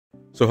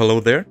So hello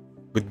there,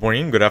 good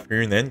morning, good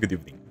afternoon, and good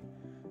evening.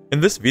 In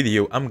this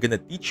video, I'm gonna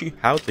teach you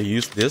how to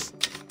use this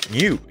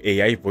new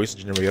AI voice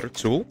generator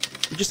tool,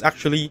 which is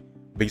actually,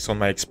 based on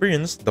my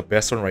experience, the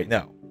best one right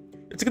now.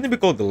 It's gonna be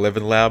called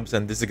 11 Labs,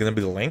 and this is gonna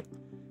be the link.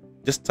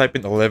 Just type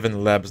in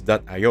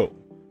 11labs.io.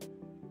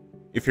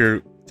 If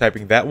you're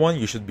typing that one,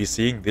 you should be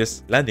seeing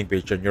this landing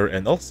page on your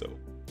end also.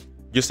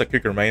 Just a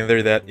quick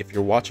reminder that if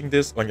you're watching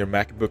this on your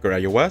MacBook or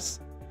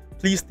iOS,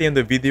 please stay in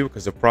the video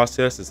because the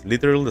process is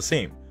literally the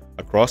same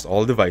across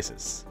all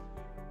devices.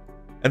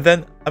 And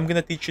then I'm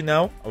gonna teach you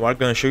now, and I'm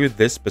gonna show you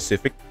this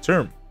specific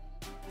term.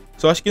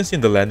 So as you can see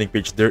in the landing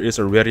page, there is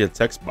already a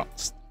text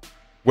box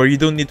where you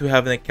don't need to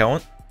have an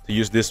account to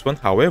use this one.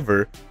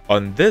 However,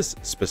 on this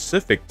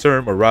specific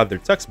term, or rather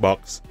text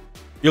box,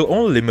 you'll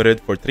only limit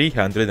it for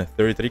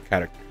 333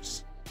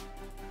 characters.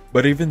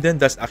 But even then,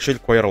 that's actually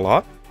quite a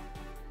lot.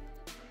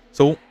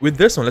 So with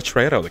this one, let's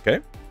try it out, okay?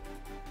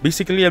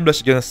 Basically, I'm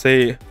just gonna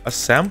say a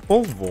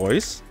sample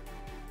voice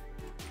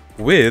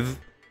with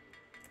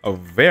a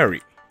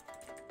very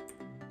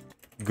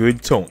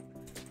good tone.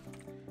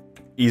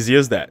 Easy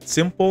as that.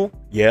 Simple,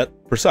 yet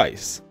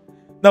precise.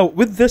 Now,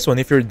 with this one,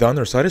 if you're done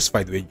or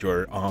satisfied with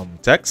your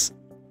text,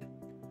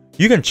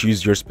 you can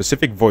choose your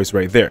specific voice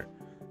right there.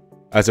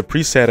 As a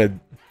presetted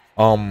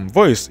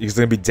voice is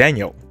going to be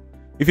Daniel.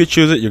 If you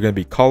choose it, you're going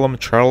to be Column,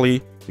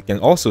 Charlie. You can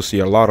also see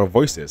a lot of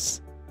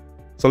voices.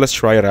 So let's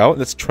try it out.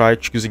 Let's try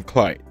choosing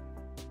Clyde.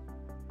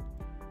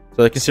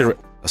 So I can see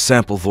a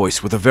sample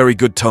voice with a very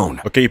good tone.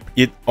 Okay,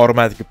 it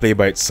automatically play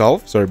by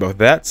itself. Sorry about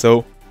that.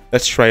 So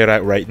let's try it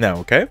out right now,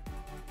 okay?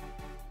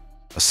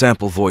 A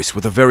sample voice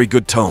with a very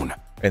good tone.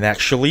 And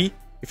actually,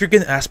 if you're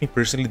gonna ask me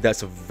personally,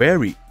 that's a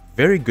very,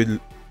 very good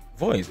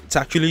voice. It's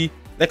actually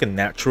like a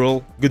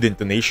natural, good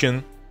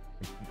intonation.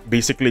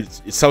 Basically,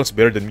 it sounds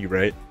better than me,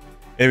 right?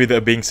 And with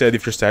that being said,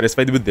 if you're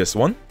satisfied with this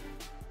one,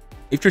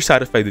 if you're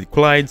satisfied with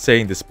Clyde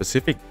saying the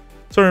specific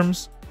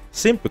terms,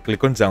 simply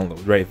click on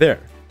download right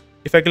there.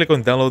 If I click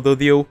on download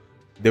audio,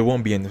 there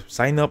won't be any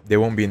sign up, there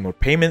won't be any more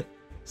payment.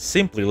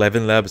 Simply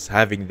 11 Labs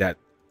having that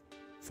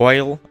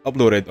file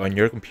uploaded on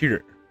your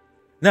computer.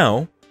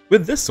 Now,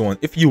 with this one,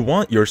 if you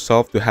want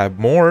yourself to have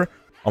more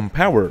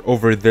power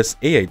over this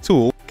AI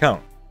tool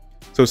account.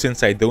 So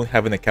since I don't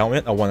have an account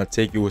yet, I want to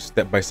take you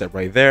step by step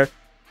right there.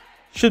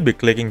 Should be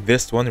clicking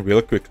this one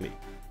real quickly.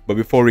 But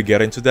before we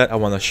get into that, I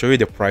want to show you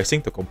the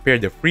pricing to compare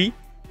the free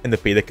and the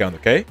paid account,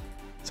 okay?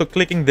 So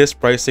clicking this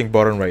pricing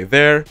button right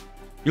there,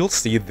 you'll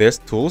see this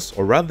tools,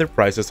 or rather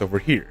prices over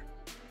here.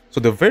 So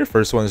the very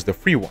first one is the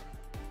free one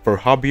for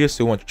hobbyists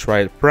who want to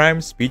try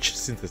Prime Speech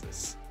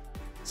Synthesis.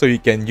 So you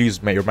can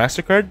use your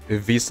MasterCard,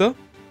 Visa,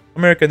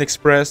 American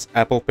Express,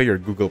 Apple Pay, or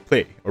Google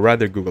Play, or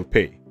rather Google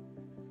Pay.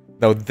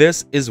 Now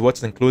this is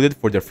what's included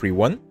for the free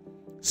one.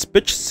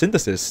 Speech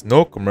Synthesis,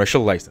 no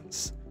commercial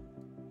license.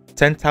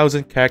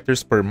 10,000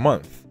 characters per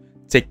month.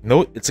 Take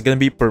note, it's gonna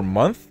be per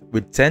month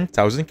with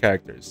 10,000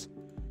 characters.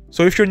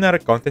 So if you're not a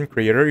content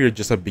creator, you're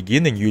just a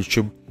beginning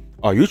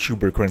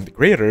YouTuber content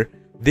creator,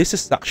 this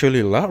is actually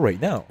a lot right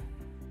now.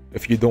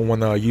 If you don't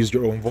want to use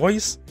your own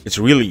voice, it's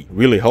really,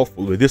 really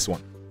helpful with this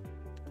one.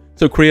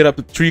 So create up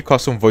to 3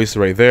 custom voices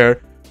right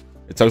there.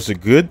 It's also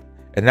good.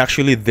 And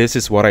actually, this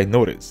is what I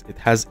noticed. It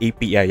has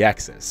API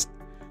access.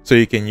 So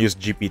you can use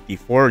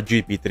GPT-4 or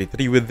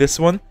GPT-3 with this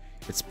one.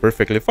 It's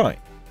perfectly fine.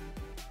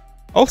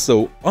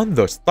 Also, on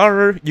the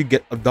starter, you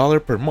get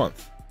 $1 per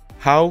month.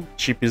 How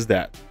cheap is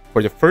that?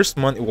 For the first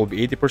month, it will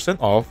be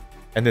 80% off,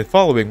 and then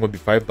following will be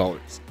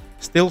 $5.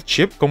 Still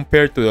cheap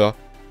compared to the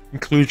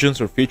inclusions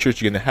or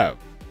features you're gonna have.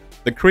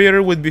 The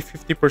creator would be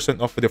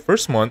 50% off for the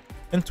first month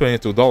and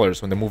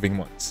 $22 on the moving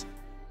months.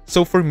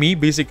 So for me,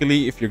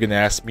 basically, if you're gonna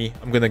ask me,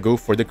 I'm gonna go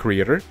for the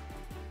creator.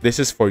 This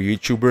is for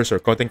YouTubers or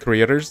content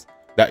creators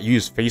that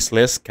use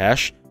faceless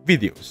cache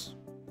videos.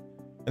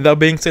 And that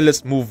being said,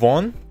 let's move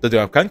on to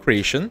the account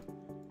creation.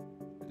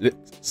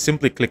 Let's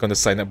simply click on the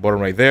sign up button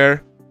right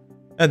there,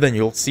 and then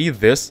you'll see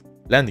this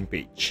landing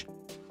page.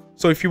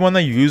 So if you want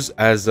to use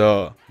as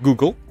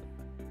Google,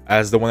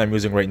 as the one I'm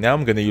using right now,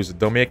 I'm going to use a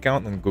dummy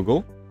account on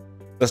Google.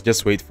 Let's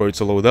just wait for it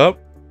to load up.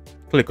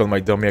 Click on my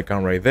dummy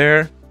account right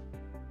there.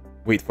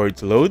 Wait for it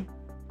to load.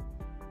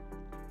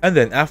 And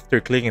then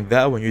after clicking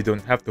that one, you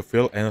don't have to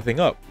fill anything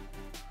up.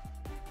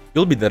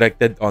 You'll be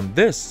directed on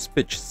this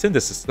speech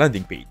synthesis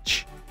landing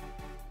page.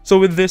 So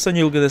with this one,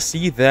 you're going to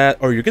see that,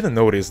 or you're going to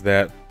notice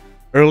that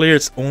earlier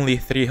it's only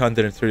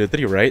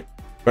 333, right?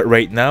 But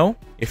right now,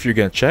 if you're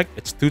gonna check,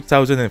 it's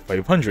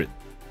 2,500,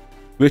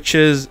 which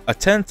is a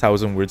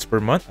 10,000 words per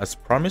month as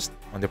promised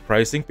on the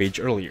pricing page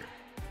earlier.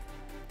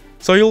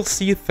 So you'll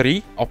see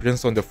 3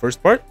 options on the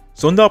first part.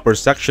 So in the upper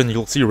section,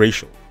 you'll see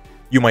Rachel.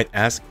 You might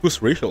ask,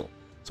 who's Rachel?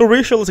 So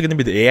Rachel is gonna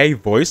be the AI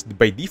voice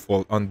by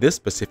default on this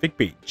specific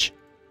page.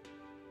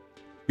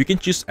 You can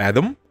choose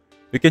Adam.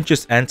 You can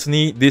choose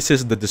Anthony. This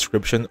is the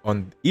description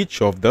on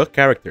each of the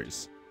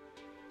characters.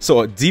 So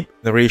a deep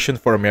narration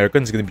for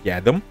Americans is gonna be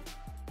Adam.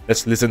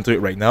 Let's listen to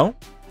it right now.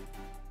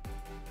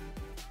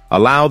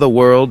 Allow the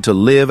world to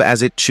live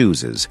as it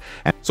chooses.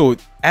 So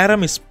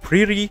Adam is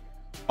pretty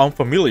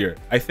unfamiliar.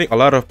 I think a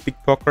lot of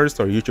TikTokers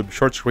or YouTube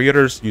Shorts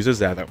creators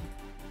uses Adam.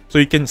 So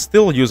you can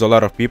still use a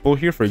lot of people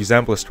here. For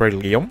example, let's try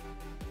Liam.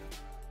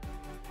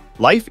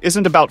 Life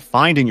isn't about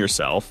finding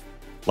yourself.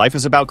 Life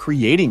is about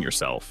creating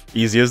yourself.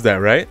 Easy as that,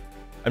 right?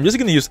 I'm just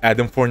gonna use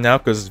Adam for now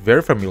because it's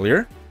very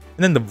familiar.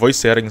 And then the voice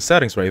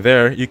settings right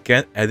there, you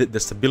can edit the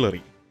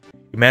stability.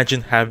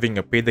 Imagine having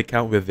a paid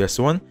account with this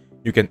one.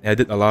 You can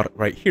edit a lot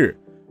right here.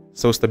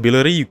 So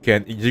stability, you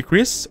can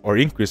decrease or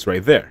increase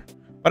right there.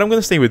 But I'm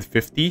gonna stay with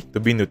 50 to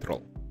be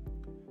neutral.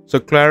 So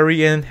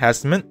clarity and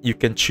enhancement, you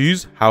can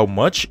choose how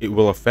much it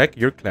will affect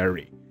your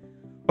clarity.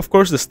 Of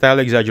course, the style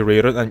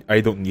exaggerated, and I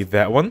don't need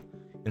that one.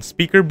 And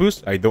speaker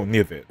boost, I don't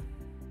need it.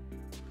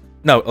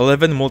 Now,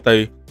 11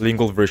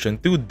 multilingual version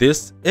 2,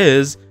 this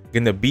is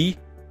gonna be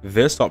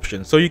this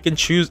option. So you can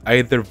choose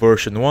either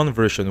version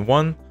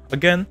 1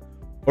 again,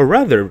 or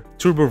rather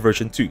turbo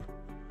version 2.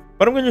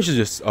 But I'm gonna choose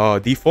this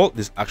default.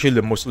 This is actually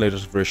the most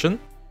latest version,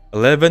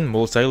 11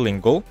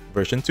 multilingual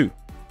version 2.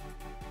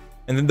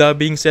 And then that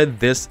being said,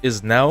 this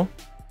is now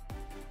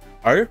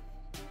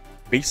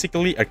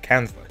basically a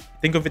Canva.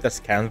 Think of it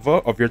as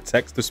Canva of your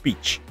text to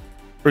speech.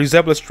 For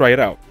example, let's try it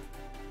out.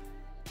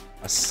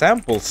 A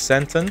sample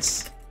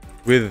sentence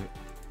with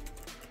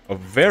a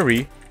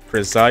very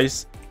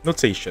precise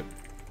notation.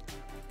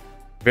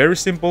 Very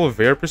simple,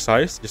 very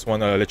precise. Just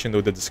want to let you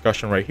know the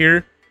discussion right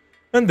here.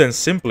 And then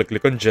simply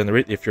click on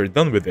generate if you're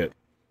done with it.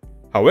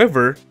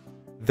 However,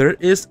 there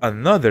is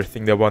another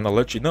thing that I want to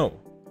let you know.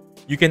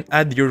 You can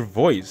add your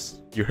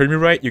voice. You heard me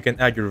right? You can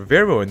add your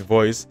very own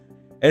voice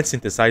and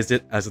synthesize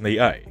it as an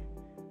AI.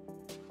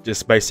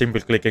 Just by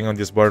simply clicking on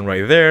this button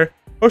right there,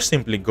 or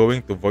simply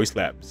going to Voice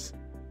Labs.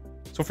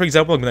 So for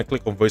example, I'm going to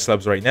click on Voice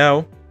Labs right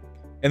now,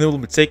 and it will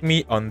take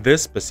me on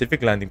this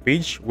specific landing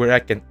page where I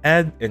can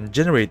add and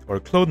generate or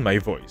clone my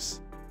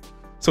voice.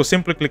 So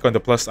simply click on the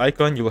plus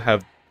icon. You'll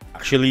have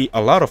actually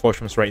a lot of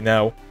options right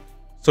now.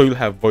 So you'll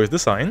have voice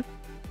design,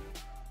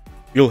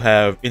 you'll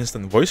have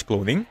instant voice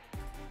cloning,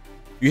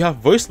 you have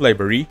voice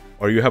library,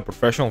 or you have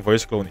professional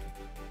voice cloning.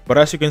 But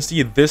as you can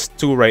see, these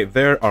two right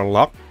there are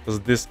locked because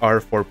these are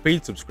for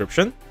paid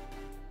subscription.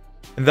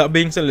 And that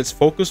being said, let's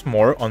focus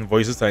more on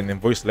voice design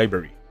and voice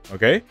library.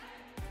 Okay?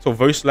 So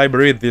voice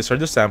library, these are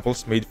the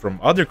samples made from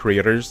other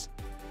creators.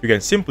 You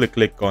can simply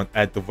click on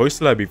add to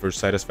voice lab if you're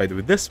satisfied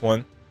with this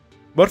one.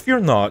 But if you're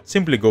not,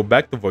 simply go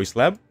back to voice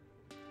lab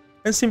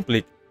and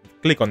simply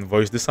click on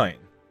voice design.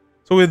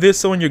 So with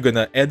this one, you're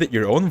gonna edit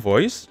your own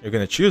voice, you're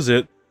gonna choose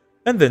it,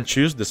 and then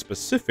choose the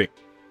specific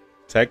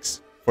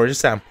text for the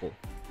sample.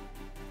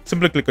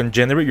 Simply click on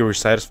generate if you're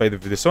satisfied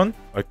with this one,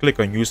 or click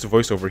on use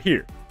voice over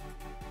here.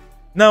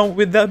 Now,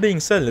 with that being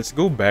said, let's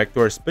go back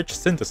to our speech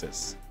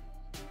synthesis.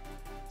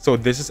 So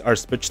this is our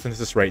speech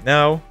synthesis right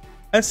now,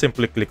 and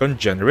simply click on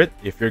generate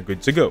if you're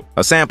good to go.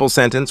 A sample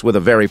sentence with a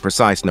very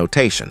precise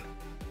notation.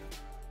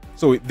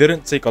 So it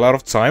didn't take a lot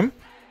of time.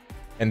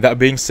 And that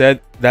being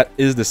said, that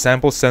is the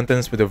sample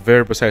sentence with a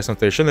very precise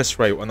notation. Let's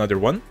try another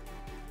one.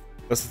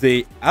 Let's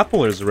say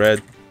apple is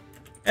red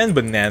and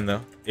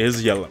banana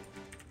is yellow.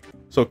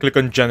 So click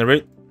on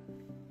generate.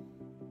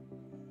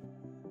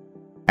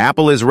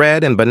 Apple is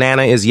red and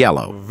banana is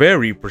yellow.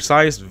 Very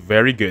precise,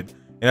 very good.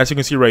 And as you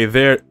can see right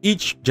there,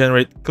 each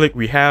generate click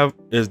we have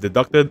is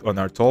deducted on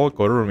our total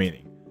quota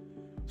remaining.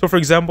 So for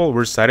example,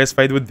 we're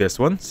satisfied with this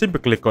one. Simply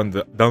click on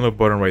the download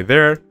button right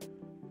there.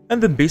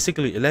 And then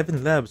basically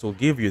 11 labs will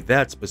give you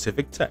that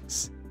specific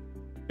text.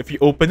 If you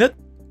open it,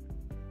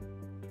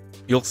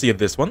 you'll see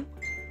this one.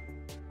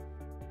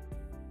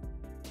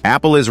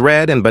 Apple is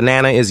red and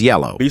banana is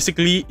yellow.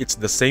 Basically, it's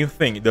the same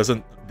thing. It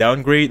doesn't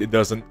downgrade, it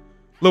doesn't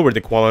lower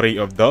the quality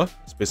of the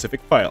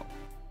specific file.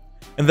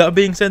 And that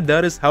being said,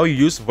 that is how you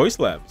use Voice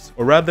Labs,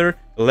 or rather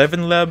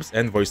 11 labs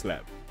and Voice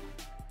Lab.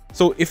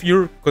 So if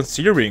you're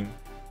considering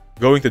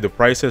going to the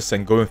prices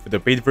and going for the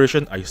paid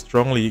version, I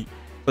strongly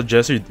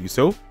suggest you do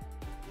so,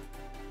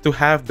 to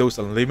have those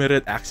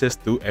unlimited access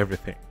to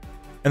everything.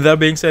 And that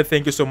being said,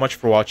 thank you so much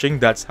for watching.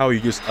 That's how you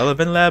use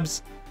 11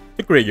 labs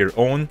to create your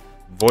own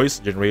voice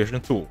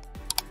generation tool.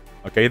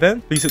 Okay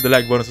then, please hit the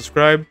like button and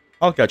subscribe.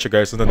 I'll catch you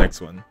guys on the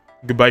next one.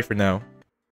 Goodbye for now.